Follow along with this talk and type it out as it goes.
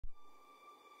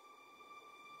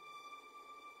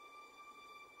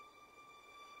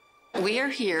We are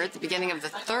here at the beginning of the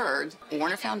third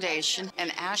Warner Foundation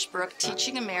and Ashbrook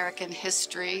Teaching American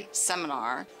History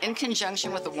seminar in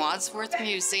conjunction with the Wadsworth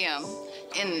Museum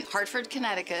in Hartford,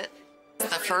 Connecticut. The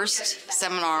first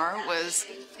seminar was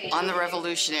on the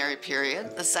Revolutionary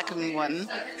period, the second one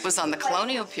was on the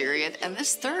colonial period, and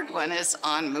this third one is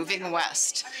on moving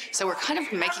west. So we're kind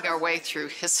of making our way through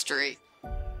history.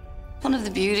 One of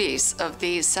the beauties of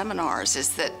these seminars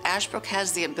is that Ashbrook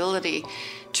has the ability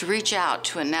to reach out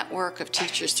to a network of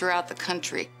teachers throughout the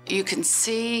country. You can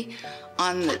see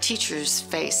on the teachers'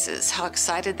 faces how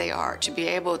excited they are to be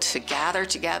able to gather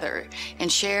together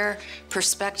and share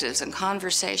perspectives and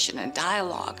conversation and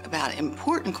dialogue about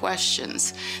important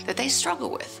questions that they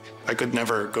struggle with. I could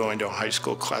never go into a high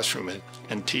school classroom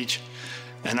and teach,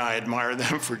 and I admire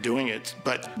them for doing it,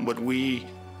 but what we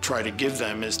try to give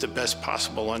them is the best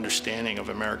possible understanding of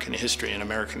American history and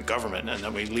American government, and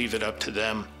then we leave it up to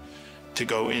them to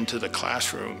go into the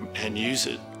classroom and use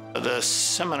it. The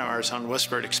seminars on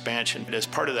westward expansion, as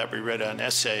part of that we read an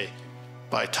essay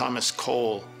by Thomas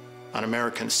Cole on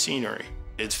American scenery.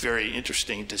 It's very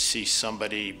interesting to see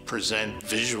somebody present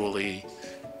visually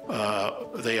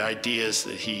the ideas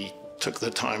that he took the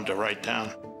time to write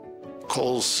down.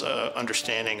 Cole's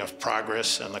understanding of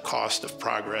progress and the cost of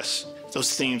progress,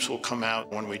 those themes will come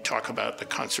out when we talk about the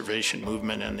conservation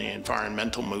movement and the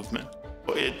environmental movement.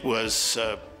 It was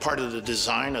part of the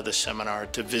design of the seminar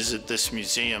to visit this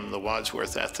museum, the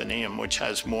Wadsworth Atheneum, which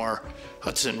has more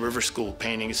Hudson River School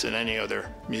paintings than any other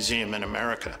museum in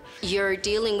America. You're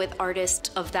dealing with artists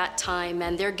of that time,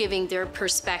 and they're giving their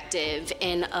perspective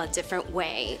in a different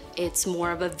way. It's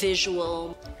more of a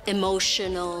visual,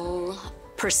 emotional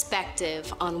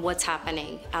perspective on what's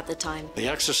happening at the time. The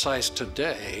exercise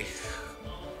today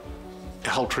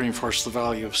helped reinforce the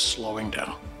value of slowing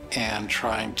down and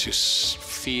trying to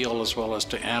feel as well as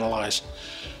to analyze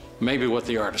maybe what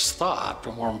the artist thought,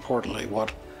 but more importantly,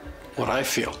 what I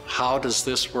feel. How does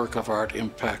this work of art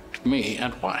impact me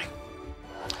and why?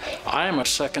 I am a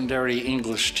secondary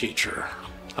English teacher.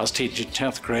 I was teaching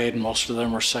 10th grade, and most of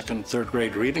them were second, third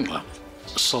grade reading level.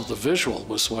 So the visual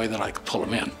was the way that I could pull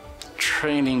them in.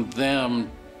 Training them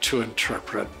to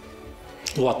interpret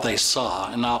what they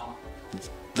saw and not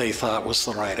they thought was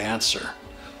the right answer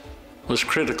was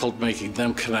critical to making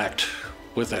them connect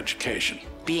with education.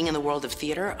 Being in the world of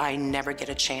theater, I never get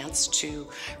a chance to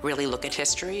really look at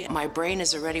history. My brain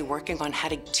is already working on how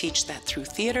to teach that through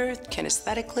theater,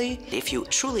 kinesthetically. If you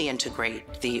truly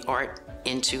integrate the art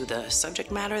into the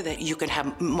subject matter, that you can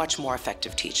have much more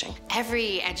effective teaching.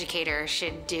 Every educator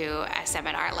should do a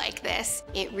seminar like this.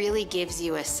 It really gives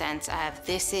you a sense of,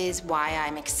 this is why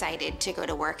I'm excited to go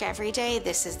to work every day.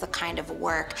 This is the kind of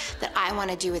work that I want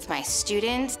to do with my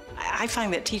students. I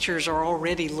find that teachers are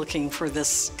already looking for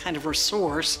this kind of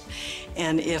resource,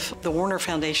 and if the Warner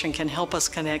Foundation can help us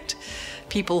connect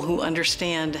people who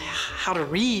understand how to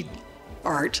read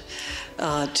art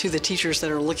to the teachers that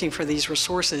are looking for these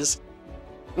resources,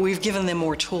 we've given them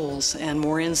more tools and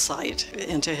more insight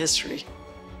into history.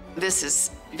 This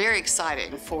is very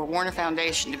exciting for Warner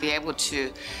Foundation to be able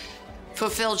to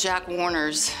fulfill Jack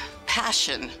Warner's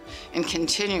passion in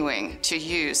continuing to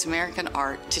use American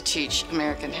art to teach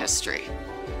American history.